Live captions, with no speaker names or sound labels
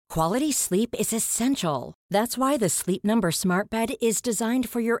Quality sleep is essential. That's why the Sleep Number Smart Bed is designed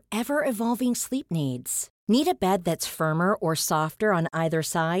for your ever-evolving sleep needs. Need a bed that's firmer or softer on either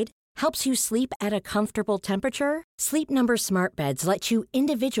side? Helps you sleep at a comfortable temperature? Sleep Number Smart Beds let you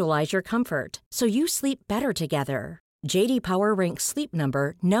individualize your comfort, so you sleep better together. J.D. Power ranks Sleep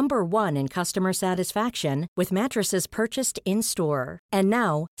Number number 1 in customer satisfaction with mattresses purchased in-store. And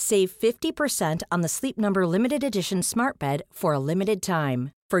now, save 50% on the Sleep Number Limited Edition Smart Bed for a limited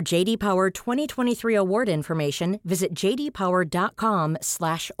time. For J.D. Power 2023 award information, visit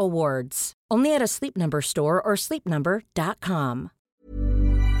jdpower.com/awards. Only at a Sleep Number store or sleepnumber.com.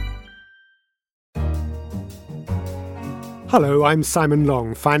 Hello, I'm Simon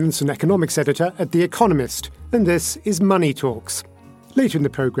Long, Finance and Economics Editor at The Economist, and this is Money Talks. Later in the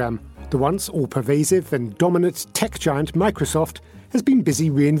programme, the once all-pervasive and dominant tech giant Microsoft has been busy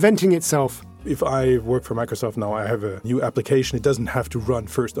reinventing itself. If I work for Microsoft now, I have a new application. It doesn't have to run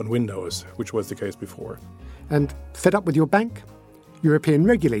first on Windows, which was the case before. And fed up with your bank? European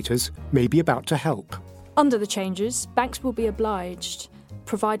regulators may be about to help. Under the changes, banks will be obliged,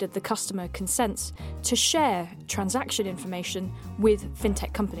 provided the customer consents, to share transaction information with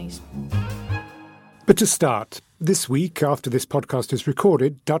fintech companies. But to start, this week, after this podcast is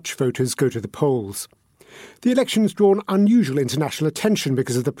recorded, Dutch voters go to the polls. The election has drawn unusual international attention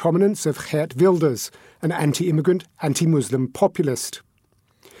because of the prominence of Geert Wilders, an anti-immigrant, anti-Muslim populist.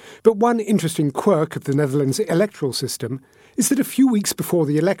 But one interesting quirk of the Netherlands electoral system is that a few weeks before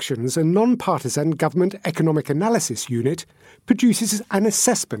the elections, a non-partisan government economic analysis unit produces an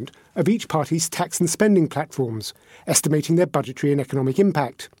assessment of each party's tax and spending platforms, estimating their budgetary and economic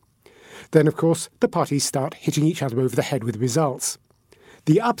impact. Then, of course, the parties start hitting each other over the head with results.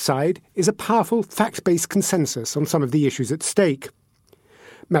 The upside is a powerful fact-based consensus on some of the issues at stake.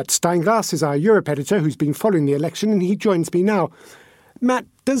 Matt Steinglass is our Europe editor who's been following the election, and he joins me now. Matt,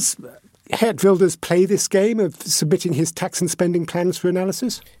 does Geert Wilders play this game of submitting his tax and spending plans for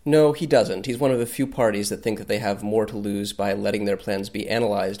analysis? No, he doesn't. He's one of the few parties that think that they have more to lose by letting their plans be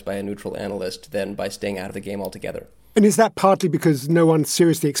analysed by a neutral analyst than by staying out of the game altogether. And is that partly because no one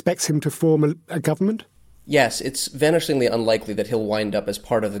seriously expects him to form a government? Yes, it's vanishingly unlikely that he'll wind up as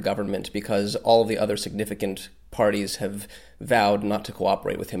part of the government because all of the other significant parties have vowed not to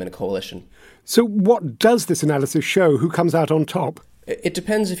cooperate with him in a coalition. So what does this analysis show? Who comes out on top? It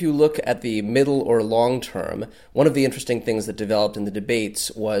depends if you look at the middle or long term. One of the interesting things that developed in the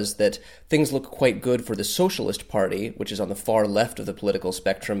debates was that things look quite good for the Socialist Party, which is on the far left of the political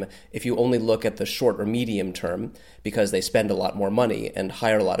spectrum, if you only look at the short or medium term, because they spend a lot more money and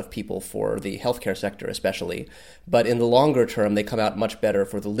hire a lot of people for the healthcare sector especially. But in the longer term, they come out much better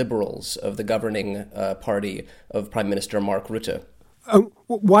for the Liberals of the governing party of Prime Minister Mark Rutte.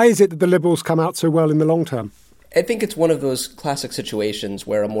 Why is it that the Liberals come out so well in the long term? I think it's one of those classic situations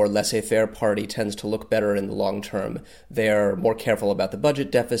where a more laissez-faire party tends to look better in the long term. They're more careful about the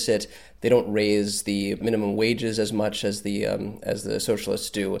budget deficit. They don't raise the minimum wages as much as the socialists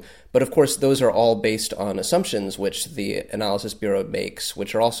do. But of course, those are all based on assumptions which the Analysis Bureau makes,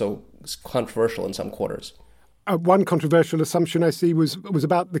 which are also controversial in some quarters. One controversial assumption I see was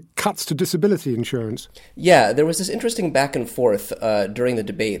about the cuts to disability insurance. Yeah, there was this interesting back and forth during the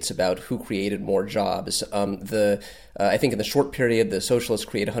debates about who created more jobs. I think in the short period, the socialists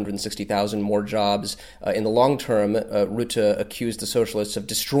created 160,000 more jobs. In the long term, Rutte accused the socialists of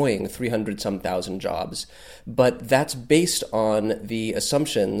destroying 300-some thousand jobs. But that's based on the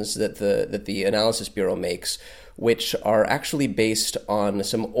assumptions that the Analysis Bureau makes, which are actually based on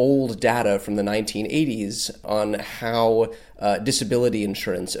some old data from the 1980s on how disability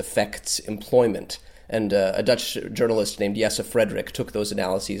insurance affects employment. And a Dutch journalist named Jesse Frederick took those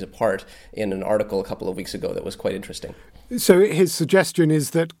analyses apart in an article a couple of weeks ago that was quite interesting. So his suggestion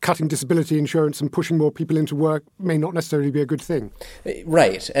is that cutting disability insurance and pushing more people into work may not necessarily be a good thing.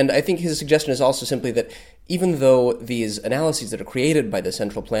 Right. And I think his suggestion is also simply that even though these analyses that are created by the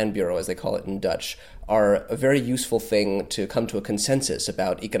Central Plan Bureau, as they call it in Dutch, are a very useful thing to come to a consensus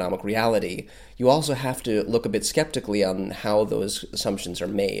about economic reality, you also have to look a bit skeptically on how those assumptions are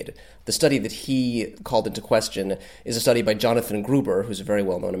made. The study that he called into question is a study by Jonathan Gruber, who's a very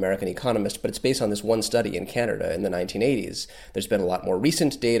well-known American economist, but it's based on this one study in Canada in the 1980s. There's been a lot more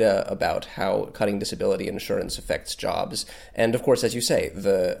recent data about how cutting disability insurance affects jobs. And of course, as you say,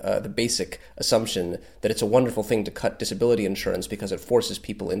 the basic assumption that it's a wonderful thing to cut disability insurance because it forces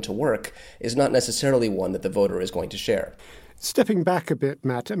people into work is not necessarily one that the voter is going to share. Stepping back a bit,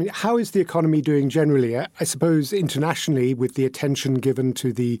 Matt, I mean, how is the economy doing generally? I suppose internationally, with the attention given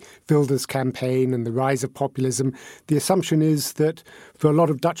to the Wilders campaign and the rise of populism, the assumption is that for a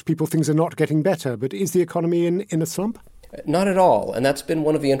lot of Dutch people, things are not getting better. But is the economy in a slump? Not at all, and that's been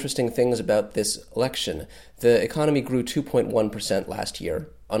one of the interesting things about this election. The economy grew 2.1% last year.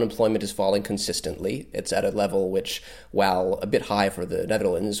 Unemployment is falling consistently. It's at a level which, while a bit high for the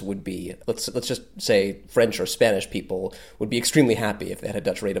Netherlands, would be, let's just say French or Spanish people would be extremely happy if they had a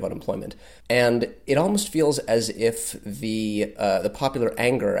Dutch rate of unemployment. And it almost feels as if the popular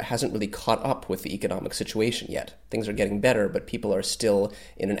anger hasn't really caught up with the economic situation yet. Things are getting better, but people are still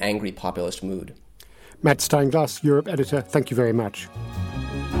in an angry populist mood. Matt Steinglass, Europe editor, thank you very much.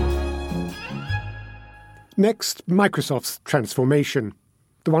 Next, Microsoft's transformation.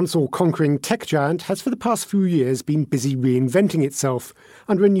 The once all-conquering tech giant has for the past few years been busy reinventing itself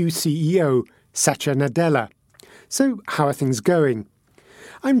under a new CEO, Satya Nadella. So how are things going?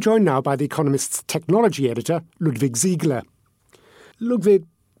 I'm joined now by The Economist's technology editor, Ludwig Siegler. Ludwig,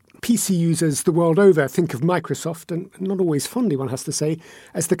 PC users the world over think of Microsoft, and not always fondly, one has to say,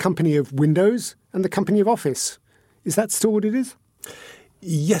 as the company of Windows and the company of Office. Is that still what it is?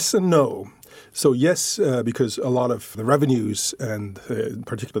 Yes and no. So yes, because a lot of the revenues and in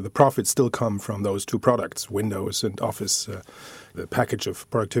particular the profits still come from those two products, Windows and Office, the package of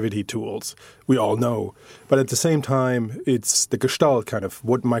productivity tools we all know. But at the same time, it's the gestalt kind of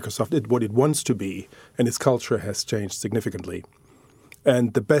what Microsoft is, what it wants to be, and its culture has changed significantly.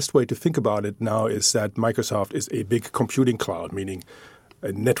 And the best way to think about it now is that Microsoft is a big computing cloud, meaning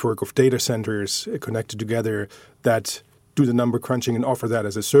a network of data centers connected together that do the number crunching and offer that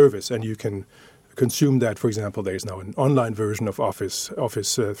as a service. And you can consume that. For example, there's now an online version of Office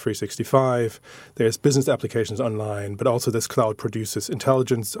 365. There's business applications online, but also this cloud produces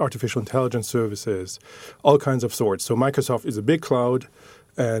artificial intelligence services, all kinds of sorts. So Microsoft is a big cloud,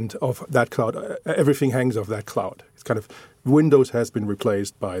 and of that cloud, everything hangs off that cloud. It's kind of Windows has been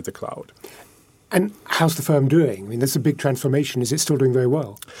replaced by the cloud. And how's the firm doing? I mean, that's a big transformation. Is it still doing very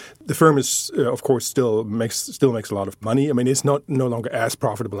well? The firm is, of course, still makes a lot of money. I mean, it's no longer as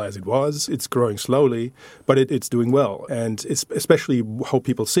profitable as it was. It's growing slowly, but it's doing well, and it's especially how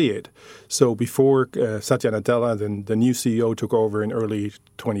people see it. So before Satya Nadella, the new CEO, took over in early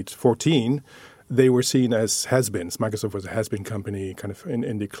 2014, they were seen as has-beens. Microsoft was a has-been company, kind of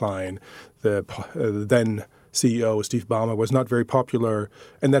in decline. The then CEO, Steve Ballmer, was not very popular,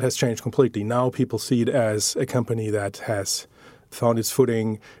 and that has changed completely. Now people see it as a company that has found its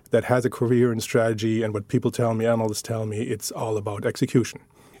footing, that has a coherent strategy, and what people tell me, analysts tell me, it's all about execution.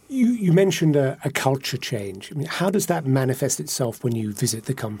 You mentioned a culture change. I mean, how does that manifest itself when you visit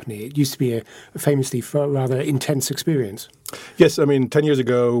the company? It used to be a famously rather intense experience. Yes, I mean, 10 years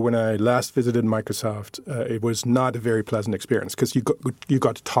ago when I last visited Microsoft, it was not a very pleasant experience because you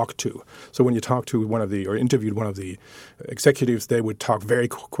got to talk to. So when you talked to interviewed one of the executives, they would talk very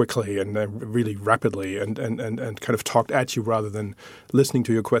quickly and really rapidly and kind of talked at you rather than listening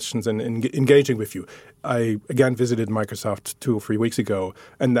to your questions and engaging with you. I again visited Microsoft 2 or 3 weeks ago,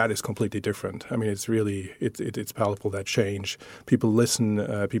 and that is completely different. I mean, it's really it's palpable, that change. People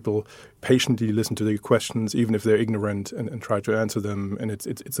listen, people patiently listen to the questions, even if they're ignorant, and try to answer them. And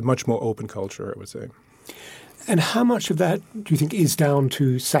it's a much more open culture, I would say. And how much of that do you think is down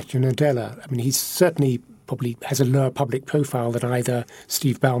to Satya Nadella? I mean, he's certainly probably has a lower public profile than either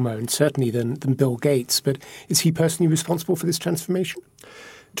Steve Ballmer and certainly than Bill Gates. But is he personally responsible for this transformation?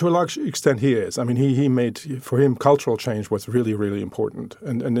 To a large extent, he is. I mean, he made, for him, cultural change was really, really important.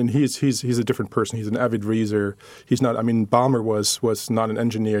 And then he's a different person. He's an avid reader. He's not. I mean, Ballmer was not an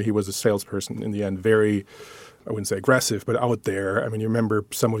engineer. He was a salesperson in the end. Very, I wouldn't say aggressive, but out there. I mean, you remember,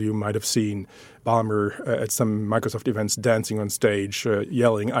 some of you might have seen Ballmer at some Microsoft events dancing on stage,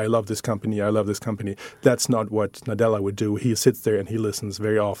 yelling, "I love this company, I love this company." That's not what Nadella would do. He sits there and he listens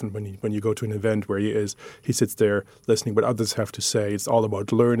very often. When you go to an event where he sits there listening what others have to say. It's all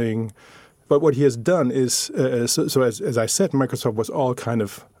about learning. But what he has done is, as I said, Microsoft was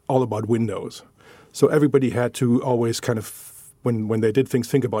all about Windows. So everybody had to always kind of, when they did things,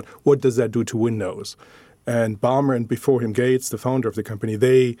 think about what does that do to Windows. And Ballmer and before him Gates, the founder of the company,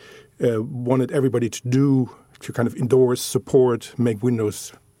 they wanted everybody to kind of endorse, support, make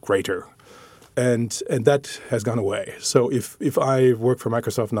Windows greater. And that has gone away. So if I work for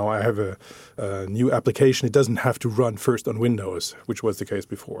Microsoft now, I have a new application. It doesn't have to run first on Windows, which was the case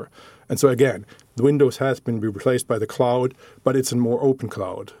before. And so again, the Windows has been replaced by the cloud, but it's a more open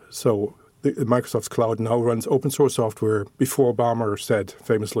cloud. So Microsoft's cloud now runs open source software. Before, Ballmer said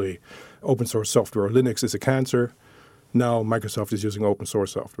famously, open source software, Linux is a cancer. Now Microsoft is using open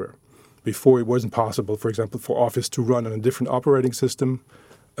source software. Before, it wasn't possible, for example, for Office to run on a different operating system.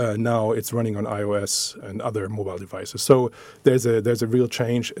 Now it's running on iOS and other mobile devices. So there's a real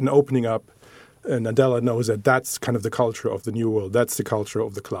change, an opening up. And Nadella knows that that's kind of the culture of the new world. That's the culture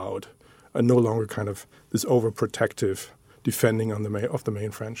of the cloud. And no longer kind of this overprotective defending of the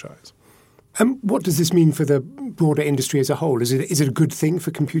main franchise. What does this mean for the broader industry as a whole? Is it a good thing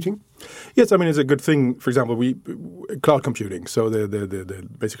for computing? Yes, I mean, it's a good thing. For example, cloud computing. So the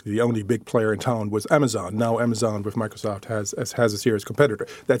basically the only big player in town was Amazon. Now Amazon with Microsoft has a serious competitor.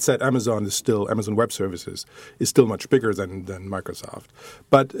 That said, Amazon Web Services is still much bigger than Microsoft.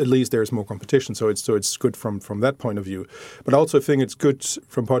 But at least there's more competition. So it's good from that point of view. But I also think it's good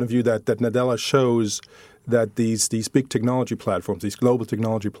from point of view that Nadella shows that these big technology platforms, these global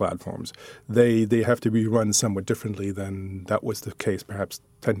technology platforms, they have to be run somewhat differently than that was the case perhaps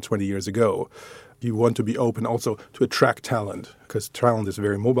 10, 20 years ago. You want to be open also to attract talent, because talent is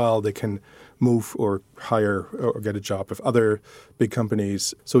very mobile. They can move or hire or get a job with other big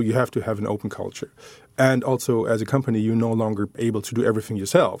companies. So you have to have an open culture. And also, as a company, you're no longer able to do everything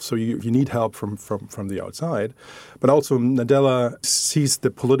yourself. So you need help from the outside. But also, Nadella sees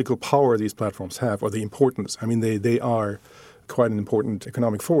the political power these platforms have, or the importance. I mean, they are quite an important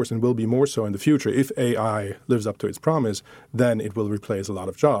economic force and will be more so in the future. If AI lives up to its promise, then it will replace a lot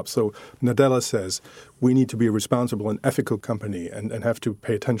of jobs. So Nadella says we need to be a responsible and ethical company and have to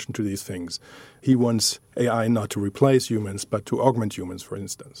pay attention to these things. He wants AI not to replace humans, but to augment humans, for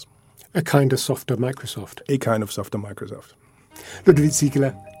instance. A kind of softer Microsoft. A kind of softer Microsoft. Ludwig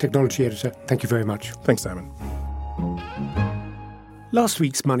Siegele, Technology Editor, thank you very much. Thanks, Simon. Last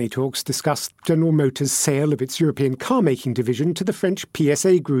week's Money Talks discussed General Motors' sale of its European car-making division to the French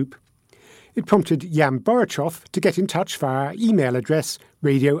PSA Group. It prompted Jan Borochov to get in touch via our email address,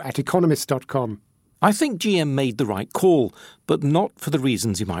 radio@economist.com. I think GM made the right call, but not for the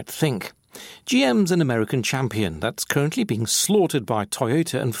reasons you might think. GM's an American champion that's currently being slaughtered by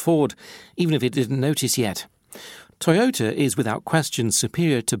Toyota and Ford, even if it didn't notice yet. Toyota is without question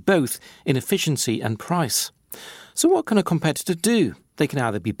superior to both in efficiency and price. So what can a competitor do? They can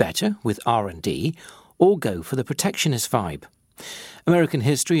either be better with R&D or go for the protectionist vibe. American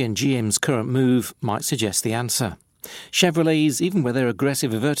history and GM's current move might suggest the answer. Chevrolets, even with their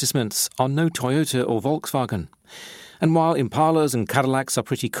aggressive advertisements, are no Toyota or Volkswagen. And while Impalas and Cadillacs are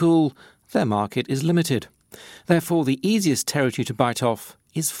pretty cool, their market is limited. Therefore, the easiest territory to bite off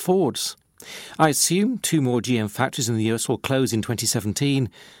is Ford's. I assume 2 more GM factories in the US will close in 2017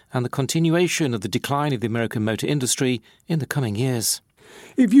 and the continuation of the decline of the American motor industry in the coming years.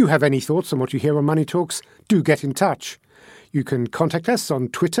 If you have any thoughts on what you hear on Money Talks, do get in touch. You can contact us on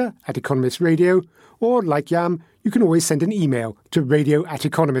Twitter @Economist Radio, or, like Jan, you can always send an email to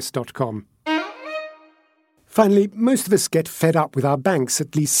radio@economist.com. Finally, most of us get fed up with our banks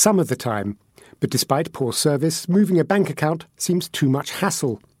at least some of the time. But despite poor service, moving a bank account seems too much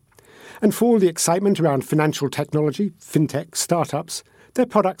hassle. And for all the excitement around financial technology, fintech, startups, their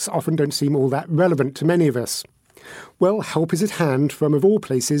products often don't seem all that relevant to many of us. Well, help is at hand from, of all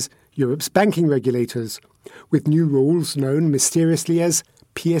places, Europe's banking regulators, with new rules known mysteriously as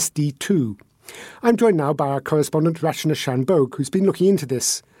PSD2. I'm joined now by our correspondent Rachna Shanbhogue, who's been looking into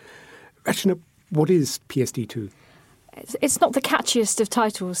this. Rachna, what is PSD2? It's not the catchiest of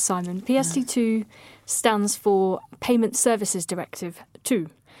titles, Simon. PSD2 stands for Payment Services Directive 2.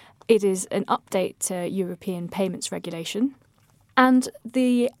 It is an update to European payments regulation. And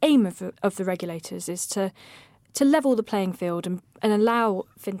the aim of the regulators is to level the playing field and allow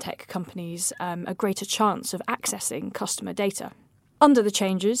fintech companies a greater chance of accessing customer data. Under the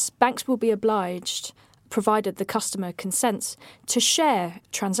changes, banks will be obliged, provided the customer consents, to share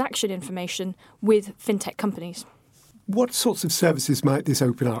transaction information with fintech companies. What sorts of services might this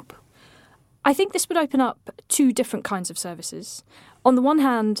open up? I think this would open up 2 different kinds of services. On the one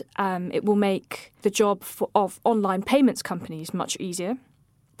hand, it will make the job of online payments companies much easier.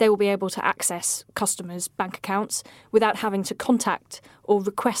 They will be able to access customers' bank accounts without having to contact or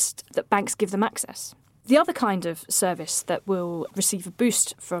request that banks give them access. The other kind of service that will receive a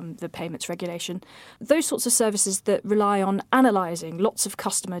boost from the payments regulation, those sorts of services that rely on analysing lots of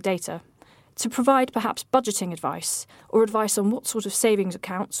customer data to provide perhaps budgeting advice or advice on what sort of savings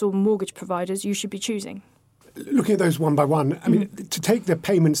accounts or mortgage providers you should be choosing. Looking at those one by one, I mean, to take the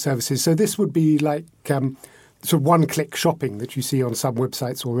payment services, so this would be like sort of one-click shopping that you see on some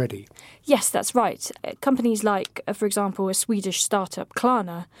websites already. Yes, that's right. Companies like, for example, a Swedish startup,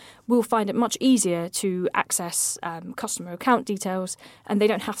 Klarna, will find it much easier to access customer account details, and they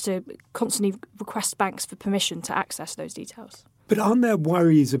don't have to constantly request banks for permission to access those details. But aren't there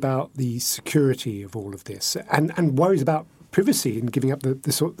worries about the security of all of this and worries about privacy and giving up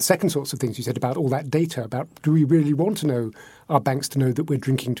the second sorts of things you said about all that data, about do we really want to know our banks to know that we're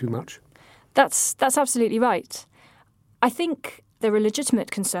drinking too much? That's absolutely right. I think there are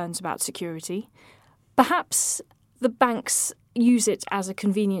legitimate concerns about security. Perhaps the banks use it as a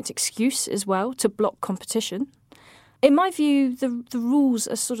convenient excuse as well to block competition. In my view, the rules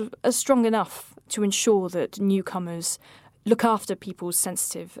are strong enough to ensure that newcomers look after people's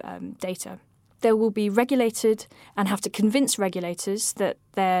sensitive data. They will be regulated and have to convince regulators that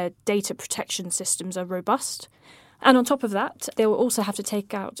their data protection systems are robust. And on top of that, they will also have to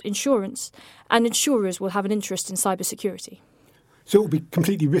take out insurance, and insurers will have an interest in cybersecurity. So it will be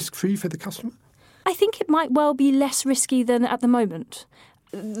completely risk-free for the customer? I think it might well be less risky than at the moment.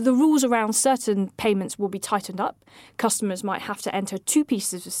 The rules around certain payments will be tightened up. Customers might have to enter 2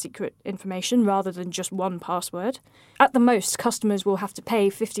 pieces of secret information rather than just 1 password. At the most, customers will have to pay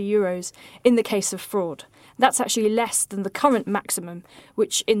 €50 in the case of fraud. That's actually less than the current maximum,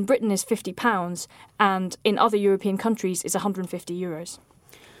 which in Britain is £50 and in other European countries is €150.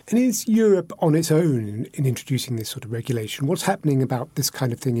 And is Europe on its own in introducing this sort of regulation? What's happening about this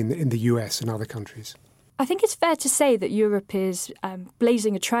kind of thing in the US and other countries? I think it's fair to say that Europe is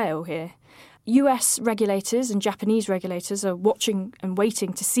blazing a trail here. US regulators and Japanese regulators are watching and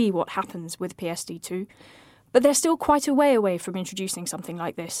waiting to see what happens with PSD2, but they're still quite a way away from introducing something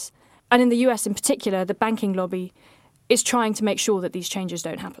like this. And in the US in particular, the banking lobby is trying to make sure that these changes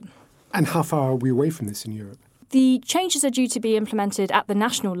don't happen. And how far are we away from this in Europe? The changes are due to be implemented at the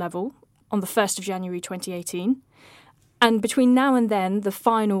national level on the 1st of January 2018. And between now and then, the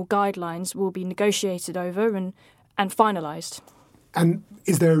final guidelines will be negotiated over and finalised. And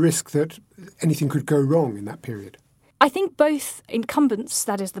is there a risk that anything could go wrong in that period? I think both incumbents,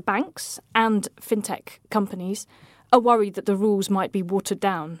 that is the banks, and fintech companies, are worried that the rules might be watered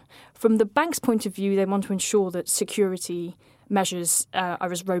down. From the bank's point of view, they want to ensure that security measures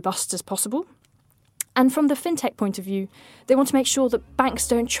are as robust as possible. And from the fintech point of view, they want to make sure that banks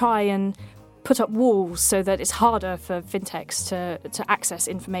don't try and put up walls so that it's harder for fintechs to access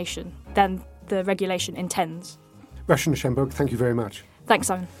information than the regulation intends. Rashna Shanbhogue, thank you very much. Thanks,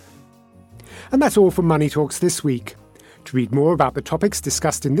 Simon. And that's all from Money Talks this week. To read more about the topics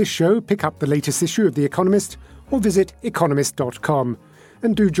discussed in this show, pick up the latest issue of The Economist or visit economist.com.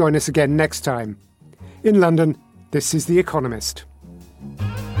 And do join us again next time. In London, this is The Economist.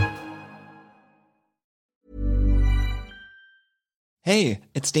 Hey,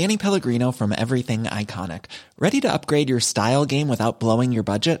 it's Danny Pellegrino from Everything Iconic. Ready to upgrade your style game without blowing your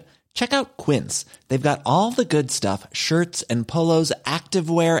budget? Check out Quince. They've got all the good stuff, shirts and polos,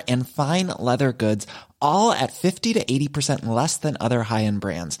 activewear, and fine leather goods, all at 50 to 80% less than other high-end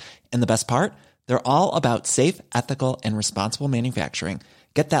brands. And the best part? They're all about safe, ethical, and responsible manufacturing.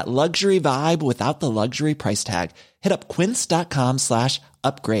 Get that luxury vibe without the luxury price tag. Hit up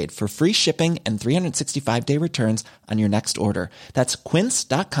quince.com/upgrade for free shipping and 365-day returns on your next order. That's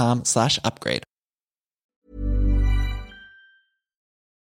quince.com/upgrade.